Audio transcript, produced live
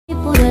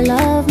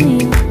love me.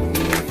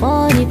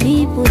 For the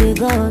people they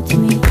got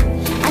me.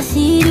 I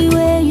see the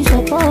way you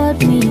support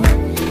me.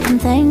 I'm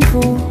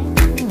thankful.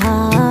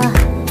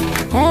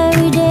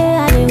 Every day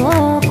I dey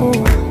walk, oh,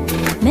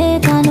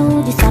 make I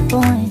no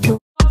disappoint.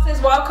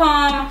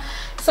 Welcome.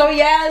 So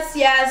yes,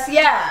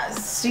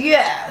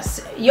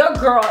 your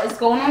girl is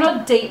going on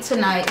a date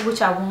tonight,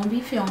 which I won't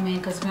be filming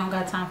because we don't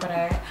got time for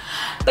that.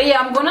 But yeah,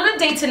 I'm going on a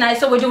date tonight,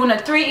 so we're doing a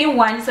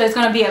 3-in-1. So it's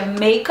going to be a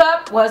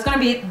makeup, well, it's going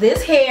to be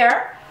this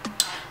hair,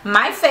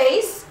 my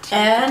face,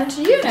 and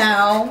you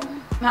know,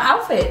 my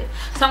outfit.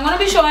 So I'm going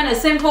to be showing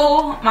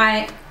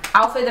my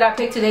outfit that I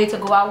picked today to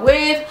go out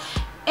with,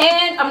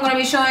 and I'm going to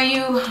be showing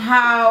you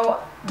how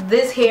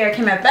this hair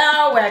came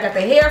about, where I got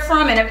the hair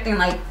from, and everything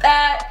like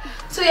that.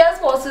 So yes,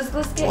 bosses,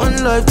 let's get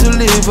one life to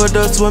live, but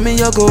that's when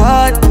me I go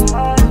hard.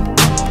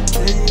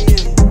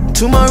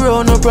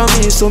 Tomorrow no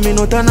promise, so me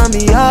no turn on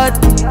me hard.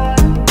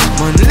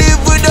 Man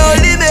live without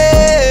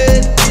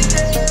limit.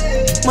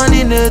 Man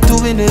in it to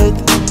win it.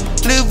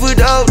 Live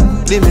without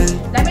limit.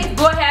 Let me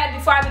go ahead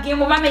before I begin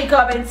with my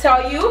makeup and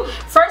tell you.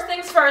 First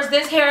things first,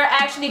 this hair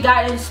actually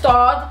got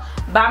installed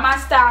by my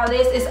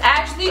stylist. It's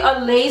actually a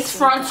lace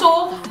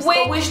frontal,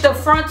 which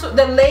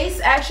the lace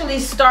actually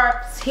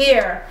starts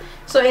here.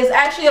 So it's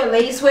actually a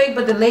lace wig,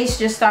 but the lace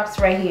just stops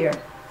right here,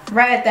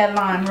 right at that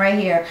line right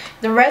here.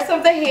 The rest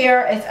of the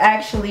hair is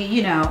actually,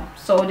 you know,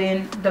 sewed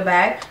in the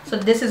back. So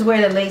this is where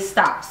the lace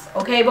stops.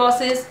 Okay,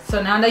 bosses?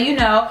 So now that you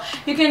know,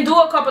 you can do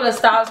a couple of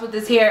styles with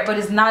this hair, but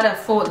it's not a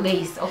full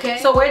lace. Okay,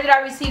 so where did I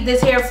receive this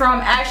hair from?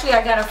 Actually,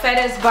 I got a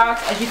FedEx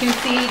box, as you can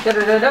see. I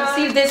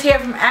received this hair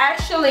from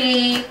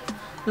actually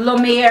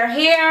Lumiere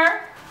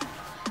hair.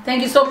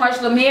 Thank you so much,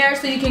 Lumiere.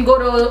 So you can go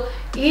to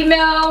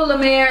email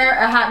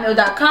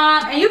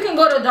lumiere@hotmail.com, and you can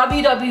go to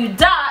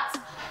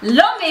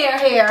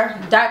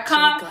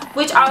www.lumierehair.com,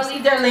 which I'll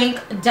leave their link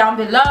down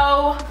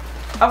below.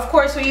 Of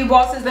course, for you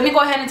bosses, let me go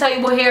ahead and tell you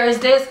what hair is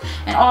this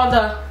and all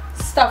the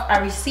stuff I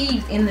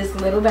received in this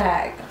little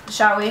bag,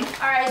 shall we?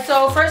 Alright,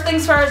 so first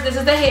things first, this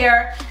is the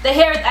hair. The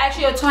hair is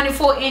actually a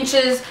 24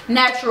 inches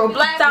natural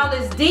black. Style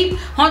is deep,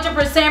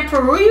 100%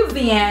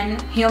 Peruvian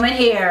human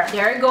hair.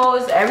 There it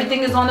goes.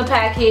 Everything is on the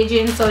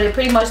packaging, so they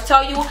pretty much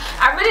tell you.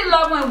 I really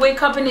love when wig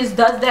companies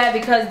does that,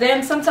 because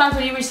then sometimes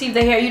when you receive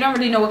the hair, you don't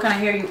really know what kind of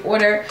hair you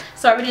order.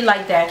 So I really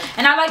like that.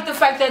 And I like the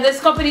fact that this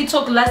company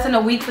took less than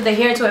a week for the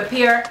hair to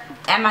appear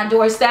at my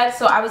doorstep.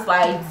 So I was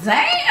like,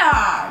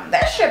 damn,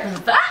 that shit is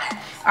fat.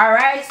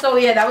 Alright, so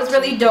yeah, that was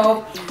really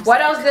dope.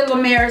 What else did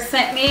Lumiere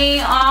sent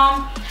me?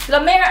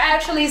 Lumiere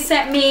actually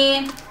sent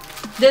me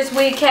this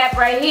wig cap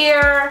right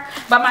here,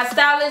 but my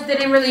stylist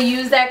didn't really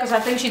use that because I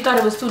think she thought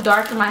it was too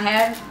dark in my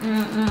head.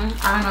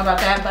 I don't know about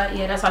that, but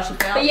yeah, that's how she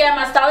felt. But yeah,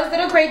 my stylist did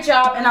a great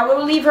job, and I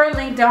will leave her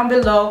link down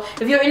below.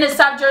 If you're in the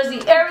South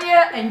Jersey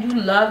area and you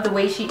love the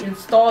way she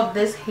installed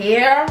this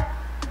hair,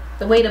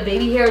 the way the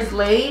baby hair is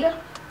laid,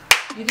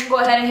 you can go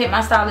ahead and hit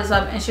my stylist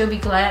up and she'll be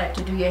glad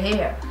to do your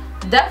hair.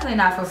 Definitely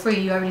not for free,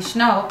 you already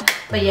know,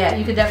 but yeah,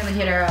 you could definitely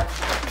hit her up.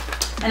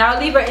 And I'll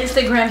leave her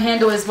Instagram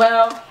handle as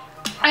well.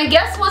 And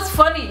guess what's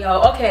funny,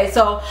 yo? Okay,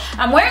 so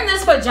I'm wearing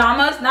this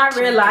pajamas, not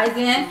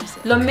realizing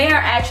Lumiere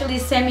actually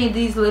sent me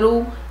these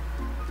little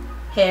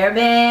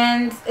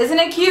hairbands. Isn't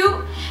it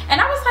cute? And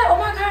I was like, oh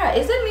my god,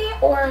 is it me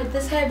or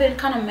this hairband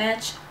kind of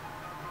match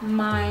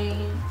my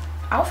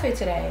outfit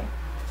today?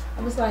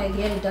 I was like,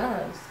 yeah, it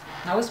does.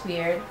 That was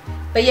weird,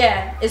 but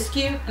yeah, it's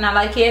cute and I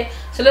like it.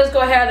 So let's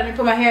go ahead, let me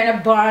put my hair in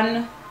a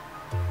bun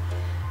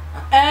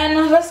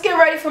and let's get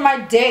ready for my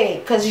day,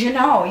 because you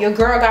know your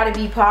girl gotta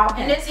be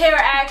popping. And this hair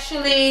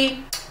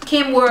actually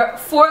came with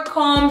 4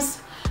 combs.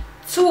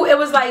 It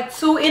was like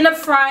 2 in the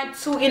front,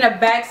 2 in the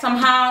back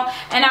somehow.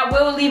 And I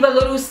will leave a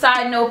little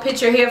side note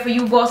picture here for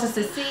you bosses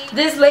to see.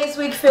 This lace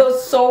wig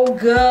feels so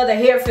good. The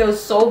hair feels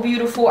so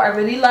beautiful. I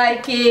really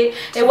like it.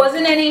 It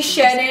wasn't any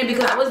shedding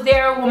because I was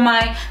there when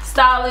my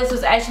stylist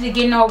was actually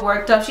getting all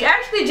worked up. She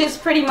actually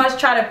just pretty much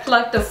tried to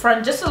pluck the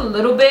front just a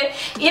little bit,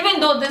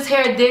 even though this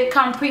hair did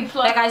come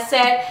pre-plucked. Like I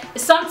said,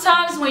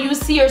 sometimes when you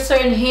see a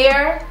certain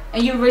hair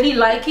and you really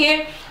like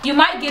it, you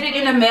might get it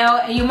in the mail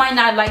and you might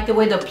not like the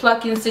way the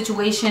plucking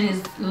situation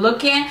is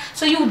looking.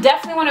 So you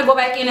definitely want to go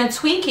back in and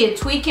tweak it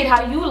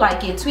how you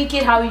like it, tweak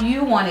it how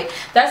you want it.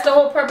 That's the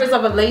whole purpose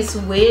of a lace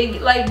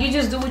wig. Like, you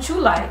just do what you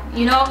like,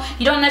 you know.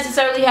 You don't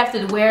necessarily have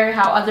to wear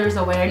how others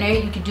are wearing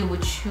it. You can do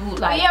what you like.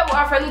 But yeah,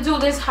 without further ado,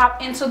 let's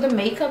hop into the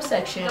makeup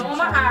section. On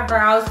my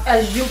eyebrows,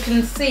 as you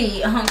can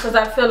see, because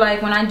I feel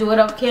like when I do it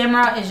off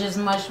camera, it's just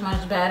much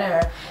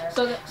better.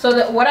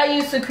 So what I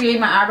used to create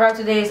my eyebrow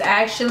today is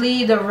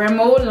actually the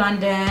Rimmel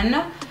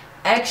London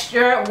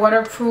Extra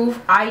Waterproof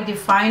Eye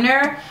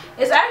Definer.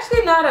 It's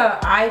actually not an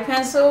eye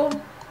pencil,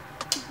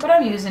 but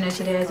I'm using it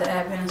today as an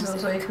eye pencil.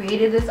 So it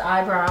created this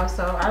eyebrow,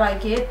 so I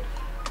like it.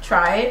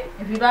 Try it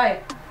if you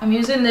like. I'm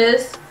using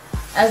this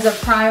as a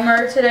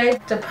primer today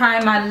to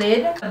prime my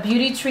lid. A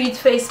Beauty Treats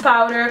Face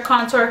Powder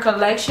Contour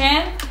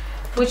Collection,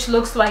 which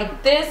looks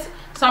like this.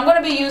 So I'm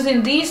going to be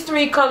using these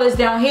 3 colors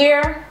down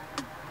here.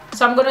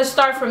 So I'm going to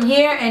start from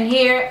here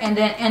and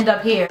then end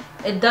up here.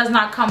 It does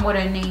not come with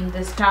a name,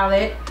 this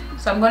palette.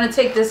 So I'm going to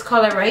take this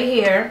color right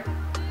here.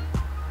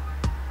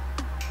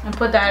 and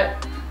put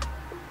that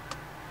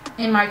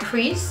in my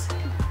crease.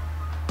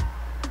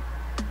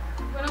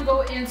 I'm gonna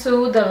go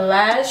into the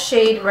last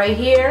shade right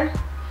here.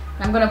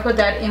 I'm gonna put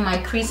that in my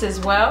crease as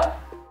well.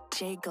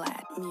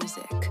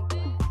 Music.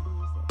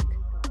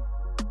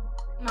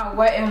 My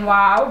Wet n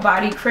Wild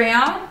body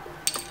crayon.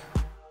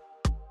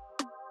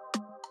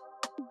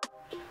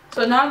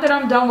 So now that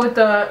I'm done with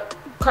the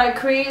cut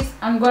crease,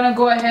 I'm gonna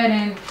go ahead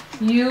and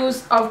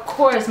use, of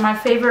course, my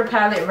favorite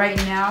palette right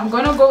now. I'm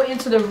gonna go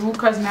into the Root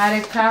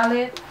Cosmetic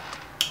palette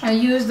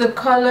and use the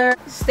color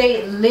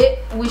Stay Lit,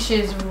 which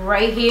is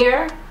right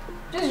here.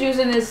 Just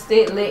using this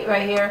Stay Lit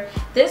right here.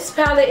 This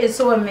palette is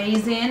so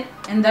amazing,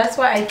 and that's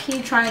why I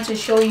keep trying to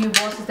show you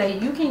bosses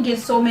that you can get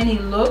so many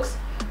looks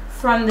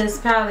from this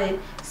palette.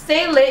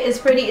 Stay Lit is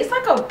pretty. It's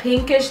like a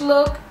pinkish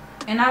look,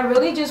 and I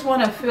really just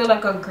want to feel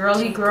like a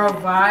girly girl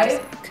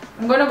vibe.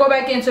 I'm gonna go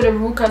back into the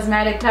Root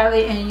Cosmetic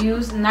palette and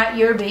use Not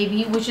Your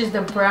Baby, which is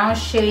the brown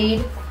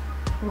shade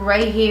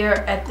right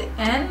here at the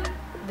end.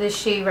 This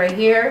shade right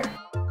here.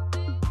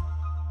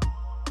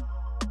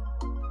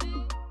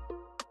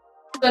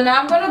 So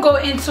now I'm gonna go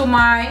into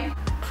my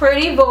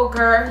Pretty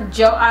Vulgar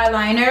gel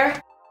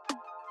eyeliner.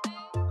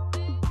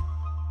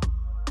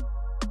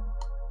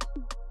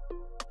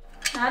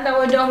 Now that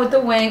we're done with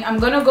the wing, I'm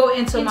gonna go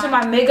into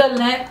my Mega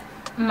Length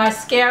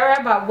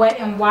mascara by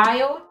Wet n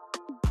Wild.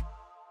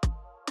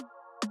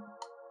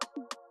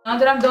 Now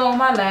that I'm done with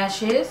my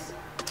lashes,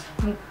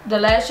 the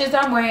lashes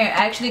I'm wearing, I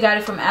actually got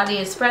it from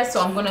AliExpress,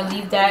 so I'm gonna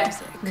leave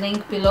that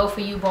link below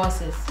for you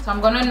bosses. So I'm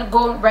gonna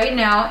go right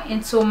now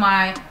into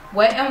my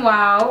Wet n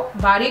Wild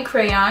body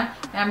crayon,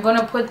 and I'm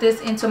gonna put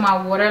this into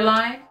my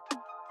waterline.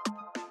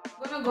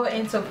 I'm gonna go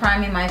into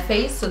priming my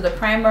face. So the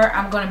primer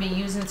I'm gonna be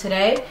using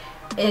today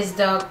is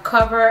the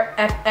Cover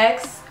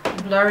FX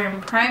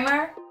Blurring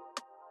Primer.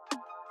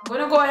 I'm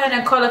gonna go ahead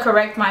and color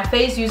correct my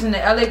face using the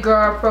LA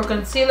Girl Pro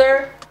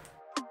Concealer.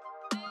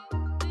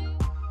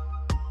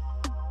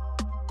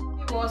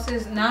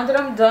 Bosses, now that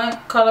I'm done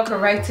color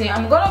correcting,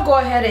 I'm gonna go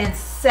ahead and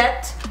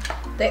set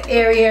the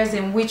areas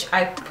in which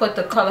I put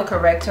the color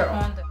corrector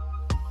on.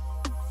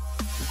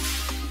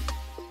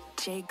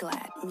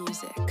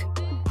 Music.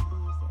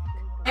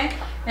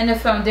 And the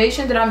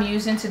foundation that I'm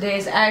using today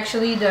is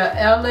actually the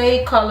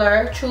LA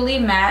Color Truly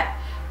Matte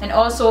and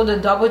also the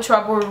Double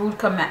Trouble Root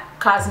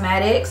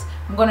Cosmetics.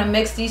 I'm gonna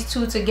mix these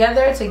two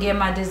together to get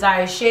my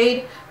desired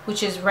shade,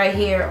 which is right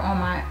here on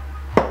my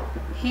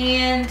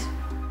hand.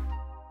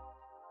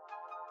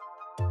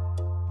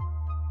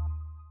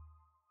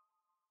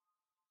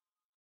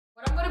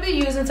 What I'm gonna be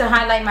using to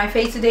highlight my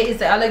face today is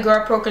the LA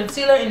Girl Pro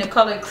Concealer in the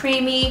color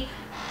Creamy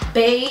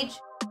Beige.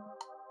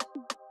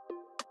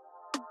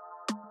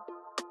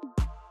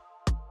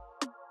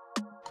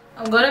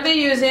 I'm gonna be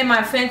using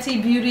my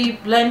Fenty Beauty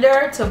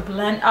blender to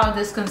blend out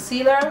this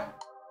concealer.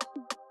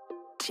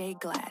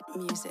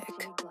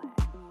 Music.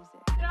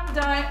 I'm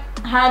done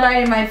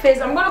highlighting my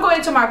face. I'm gonna go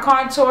into my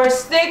contour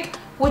stick,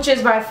 which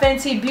is by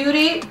Fenty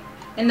Beauty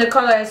in the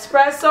color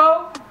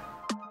Espresso.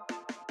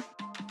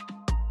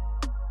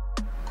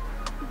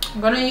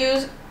 I'm gonna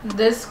use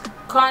this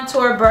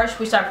contour brush,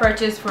 which I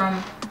purchased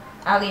from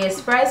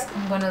AliExpress.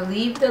 I'm gonna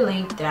leave the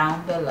link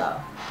down below.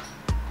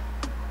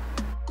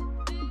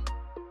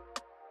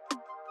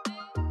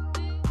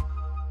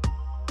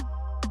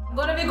 I'm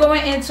gonna be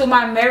going into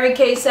my Mary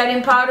Kay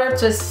setting powder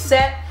to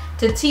set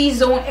the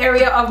T-zone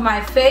area of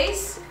my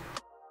face.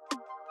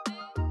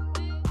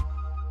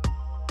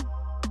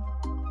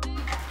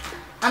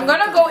 I'm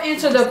gonna go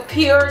into the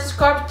Pure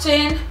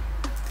Sculpting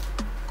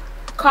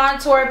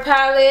contour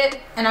palette,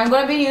 and I'm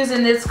gonna be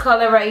using this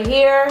color right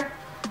here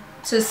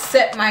to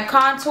set my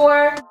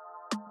contour.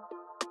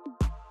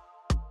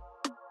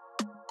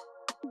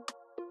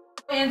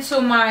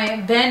 Into my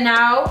Bend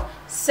Now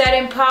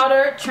setting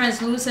powder,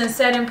 translucent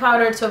setting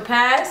powder to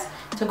pass,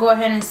 to go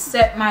ahead and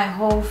set my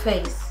whole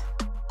face.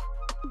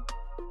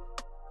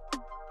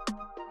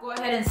 Go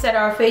ahead and set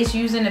our face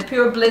using the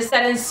Pure Bliss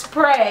setting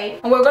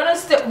spray, and we're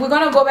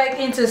gonna go back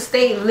into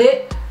Stay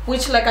Lit,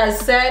 which, like I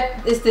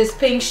said, is this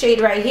pink shade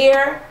right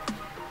here,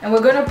 and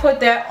we're gonna put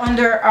that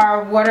under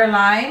our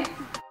waterline.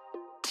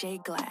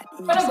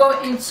 I'm gonna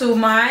go into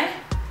my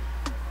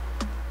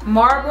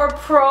Marble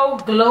Pro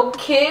Glow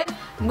Kit.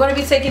 I'm going to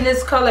be taking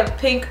this color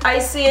Pink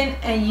Icing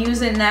and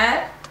using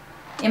that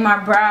in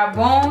my brow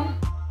bone.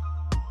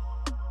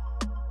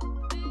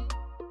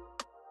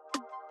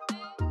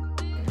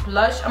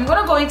 Blush. I'm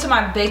going to go into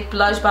my Big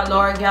Blush by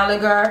Laura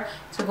Gallagher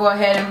to go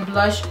ahead and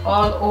blush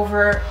all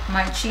over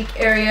my cheek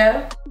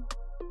area.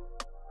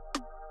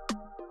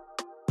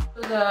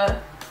 The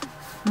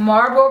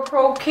Marble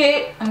Pro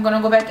Kit, I'm going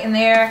to go back in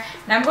there,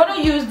 and I'm going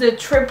to use the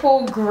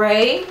Triple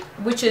Gray,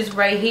 which is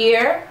right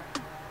here.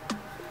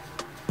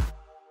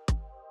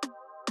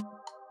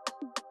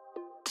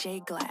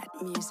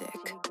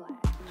 Music.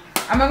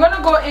 I'm going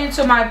to go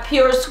into my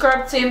Pure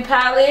Sculpting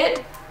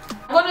palette.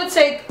 I'm going to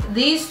take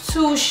these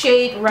two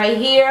shades right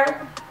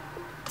here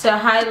to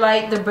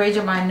highlight the bridge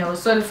of my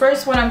nose. So the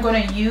first one, I'm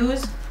going to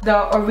use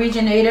the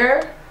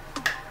Originator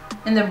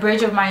in the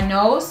bridge of my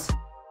nose.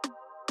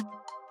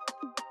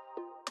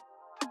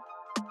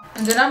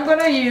 And then I'm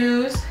gonna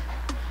use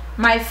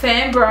my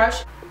fan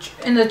brush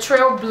in the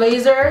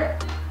Trailblazer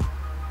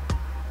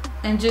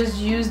and just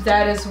use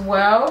that as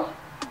well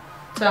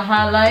to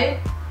highlight.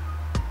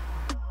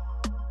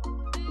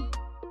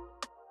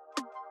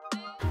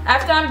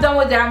 After I'm done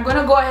with that, I'm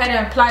gonna go ahead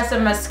and apply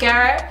some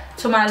mascara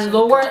to my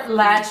lower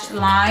lash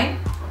line.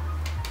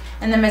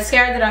 And the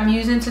mascara that I'm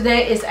using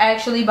today is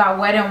actually by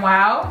Wet n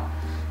Wild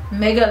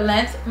Mega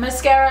Length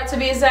Mascara, to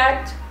be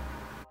exact.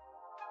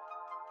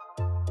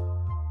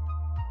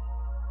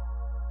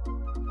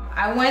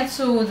 I went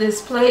to this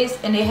place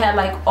and they had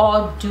like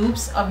all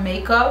dupes of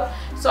makeup,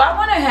 so I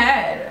went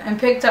ahead and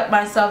picked up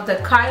myself the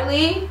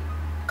Kylie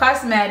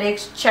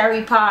Cosmetics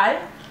Cherry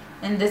Pie,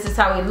 and this is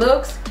how it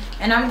looks.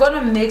 And I'm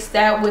gonna mix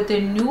that with the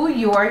New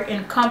York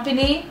 &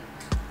 Company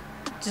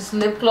just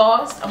lip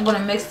gloss. I'm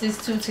gonna mix these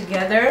two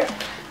together.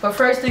 But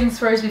first things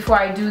first, before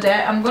I do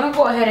that, I'm gonna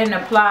go ahead and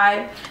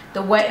apply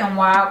the Wet n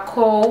Wild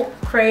Kohl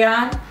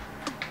Crayon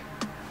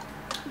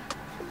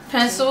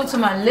Pencil to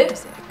my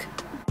lips.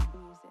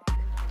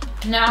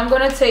 Now I'm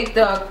gonna take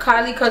the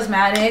Kylie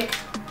Cosmetics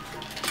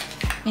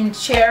in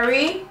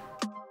Cherry.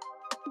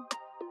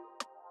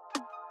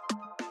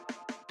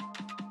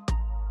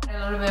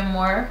 A little bit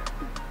more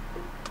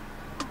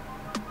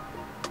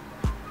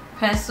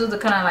pencil to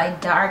kind of like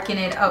darken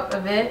it up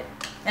a bit.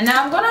 And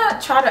now I'm gonna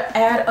try to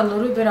add a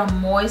little bit of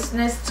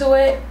moistness to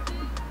it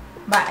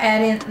by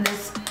adding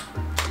this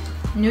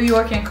New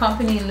York &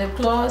 Company lip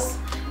gloss.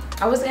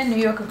 I was in New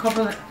York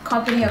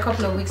Company a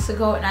couple of weeks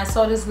ago and I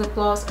saw this lip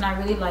gloss and I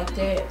really liked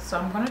it, so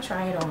I'm gonna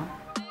try it on.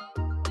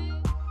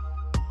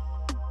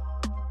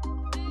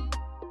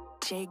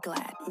 J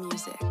Glad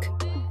Music.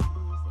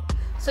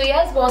 So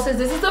yes, bosses,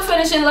 this is the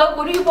finishing look.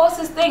 What do you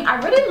bosses think? I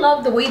really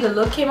love the way the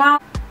look came out.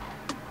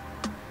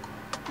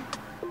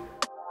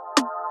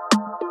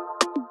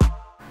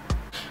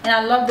 And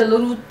I love the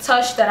little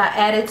touch that I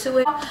added to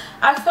it.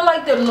 I feel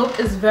like the look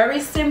is very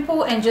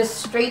simple and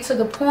just straight to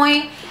the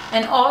point,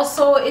 and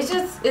also it's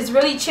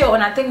really chill.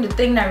 And I think the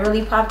thing that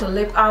really popped the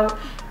lip out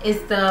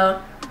is the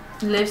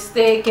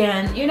lipstick,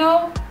 and you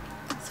know.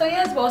 So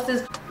yes,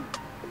 bosses.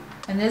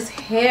 And this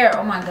hair,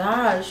 oh my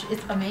gosh,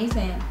 it's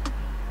amazing.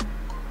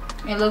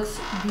 It looks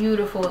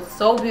beautiful,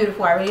 so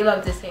beautiful. I really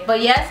love this hair.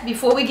 But yes,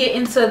 before we get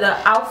into the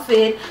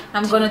outfit,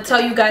 I'm gonna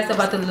tell you guys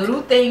about the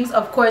little things,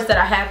 of course, that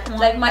I have on.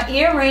 Like my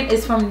earring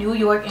is from New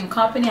York &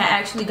 Company. I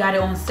actually got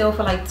it on sale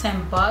for like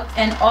 10 bucks.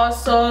 And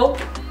also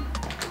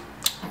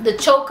the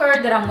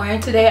choker that I'm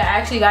wearing today, I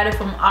actually got it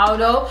from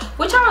Aldo,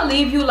 which I'll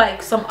leave you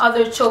like some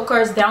other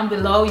chokers down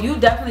below. You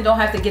definitely don't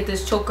have to get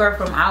this choker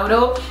from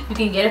Aldo. You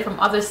can get it from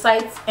other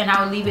sites, and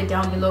I'll leave it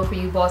down below for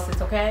you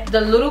bosses, okay?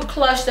 The little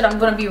clutch that I'm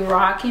gonna be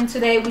rocking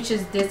today, which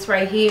is this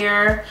right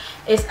here,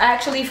 is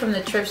actually from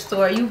the thrift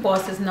store. You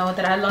bosses know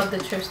that I love the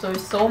thrift store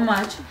so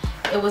much.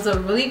 It was a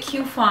really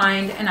cute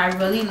find and I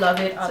really love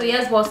it. So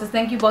yes, bosses,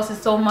 thank you bosses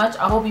so much.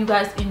 I hope you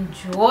guys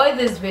enjoyed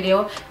this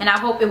video and I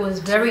hope it was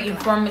very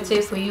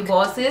informative for you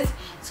bosses.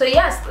 So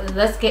yes,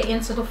 let's get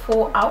into the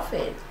full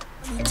outfit.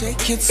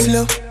 Take it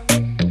slow.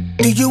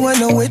 Do you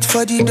wanna wait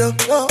for the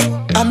door?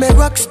 I'm a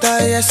rock star,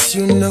 yes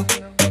you know.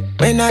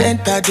 When I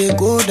enter they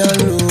go down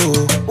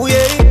low. Oh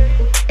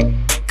yeah,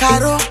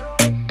 Caro,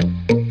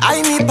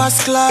 I me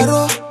pass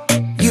claro.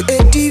 You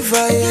a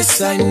diva, yes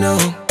I know.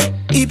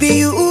 It be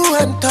you who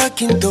I'm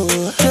talking to.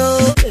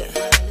 Oh,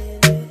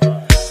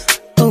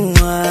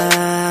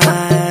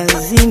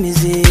 see me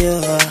see you.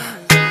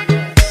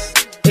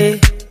 Hey,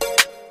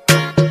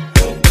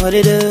 what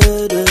it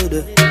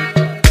do?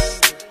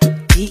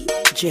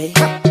 DJ,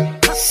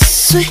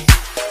 sweet.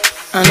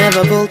 I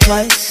never bowl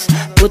twice.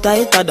 Put a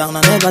hitter down,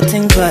 I never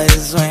think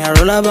twice. When I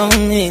roll about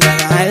me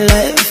like a high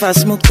life, I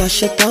smoke that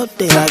shit out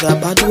there like a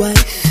bad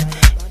wife.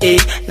 Hey,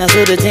 now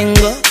so the thing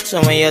go. So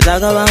when you talk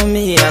about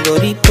me, I go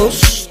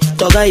repost.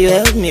 Dogga, you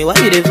help me, why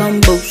you the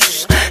van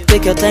boast?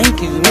 Take your thank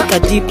you, make a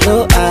deep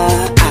low.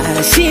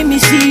 See me,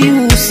 see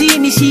you, see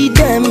me, see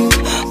them.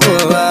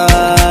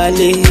 Oh,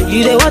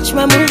 you they watch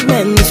my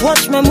movements,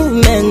 watch my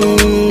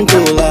movement.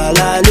 Oh, la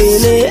la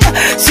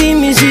la. See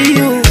me, see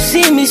you,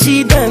 see me,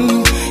 see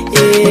them.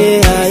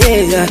 Yeah,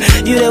 yeah.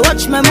 You they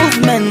watch my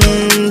movement.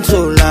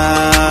 Oh,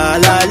 la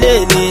la la.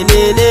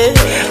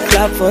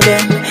 Clap for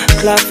them,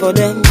 clap for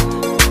them.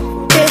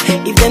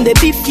 If them they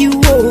beef you,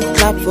 oh,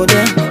 clap for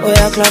them. Oh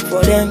yeah, clap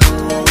for them.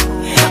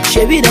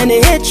 Shabby then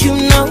they hate you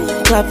now.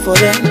 Clap for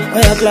them. Oh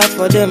yeah, clap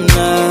for them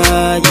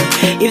now.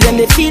 Yeah. If them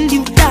they feel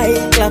you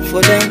die, clap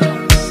for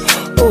them.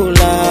 Oh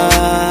la,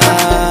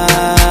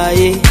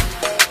 yeah.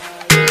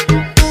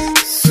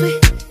 Sweet.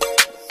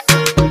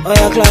 Oh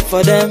yeah, clap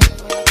for them.